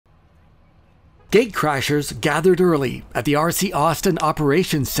Gatecrashers gathered early at the RC Austin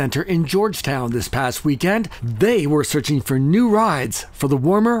Operations Center in Georgetown this past weekend. They were searching for new rides for the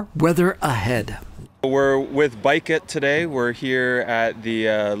warmer weather ahead. We're with Bike It today. We're here at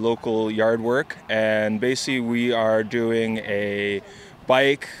the local yard work, and basically we are doing a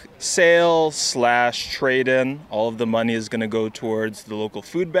bike sale / trade-in. All of the money is going to go towards the local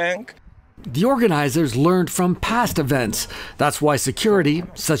food bank. The organizers learned from past events. That's why security,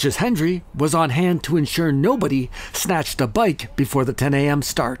 such as Hendry, was on hand to ensure nobody snatched a bike before the 10 a.m.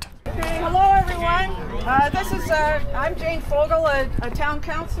 start. Hello everyone, I'm Jane Fogel, a town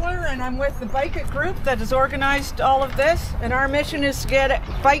councillor, and I'm with the Bike It group that has organized all of this, and our mission is to get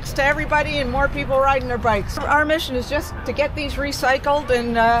bikes to everybody and more people riding their bikes. Our mission is just to get these recycled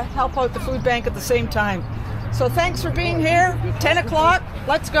and help out the food bank at the same time. So thanks for being here. 10 o'clock,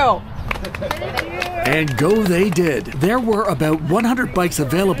 let's go. And go they did. There were about 100 bikes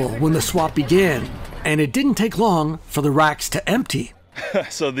available when the swap began, and it didn't take long for the racks to empty.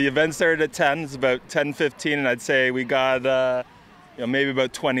 So the event started at 10, it's about 10:15, and I'd say we got maybe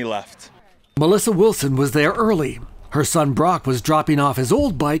about 20 left. Melissa Wilson was there early. Her son Brock was dropping off his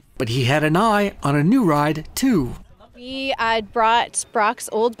old bike, but he had an eye on a new ride too. We brought Brock's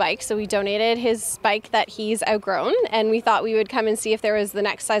old bike, so we donated his bike that he's outgrown, and we thought we would come and see if there was the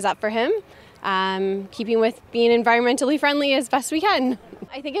next size up for him, keeping with being environmentally friendly as best we can.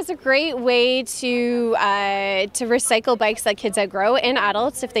 I think it's a great way to recycle bikes that kids outgrow and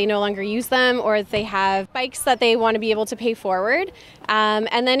adults if they no longer use them or if they have bikes that they want to be able to pay forward.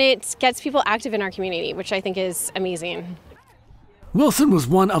 And then it gets people active in our community, which I think is amazing. Wilson was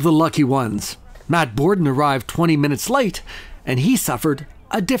one of the lucky ones. Matt Borden arrived 20 minutes late, and he suffered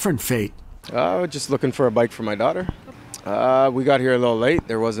a different fate. Just looking for a bike for my daughter. We got here a little late.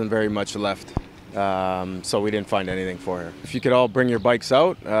 There wasn't very much left, so we didn't find anything for her. If you could all bring your bikes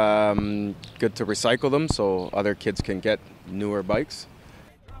out, good to recycle them so other kids can get newer bikes.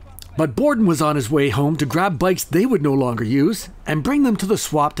 But Borden was on his way home to grab bikes they would no longer use and bring them to the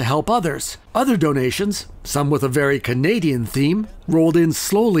swap to help others. Other donations, some with a very Canadian theme, rolled in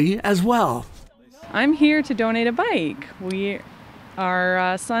slowly as well. I'm here to donate a bike.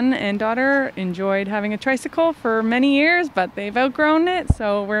 Our son and daughter enjoyed having a tricycle for many years, but they've outgrown it,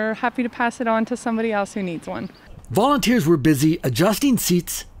 so we're happy to pass it on to somebody else who needs one. Volunteers were busy adjusting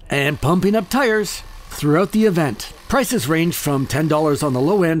seats and pumping up tires throughout the event. Prices ranged from $10 on the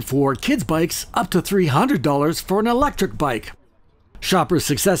low end for kids' bikes up to $300 for an electric bike. Shoppers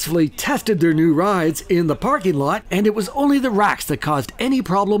successfully tested their new rides in the parking lot, and it was only the racks that caused any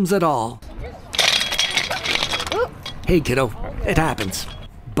problems at all. Hey kiddo, it happens.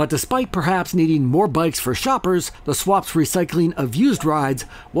 But despite perhaps needing more bikes for shoppers, the swap's recycling of used rides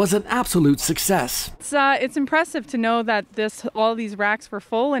was an absolute success. It's impressive to know that all these racks were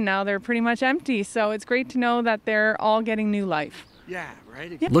full and now they're pretty much empty. So it's great to know that they're all getting new life. Yeah,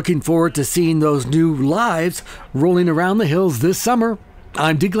 right. Yeah. Looking forward to seeing those new lives rolling around the hills this summer.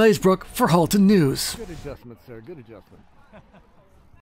 I'm Dee Glazebrook for Halton News. Good adjustment, sir. Good adjustment.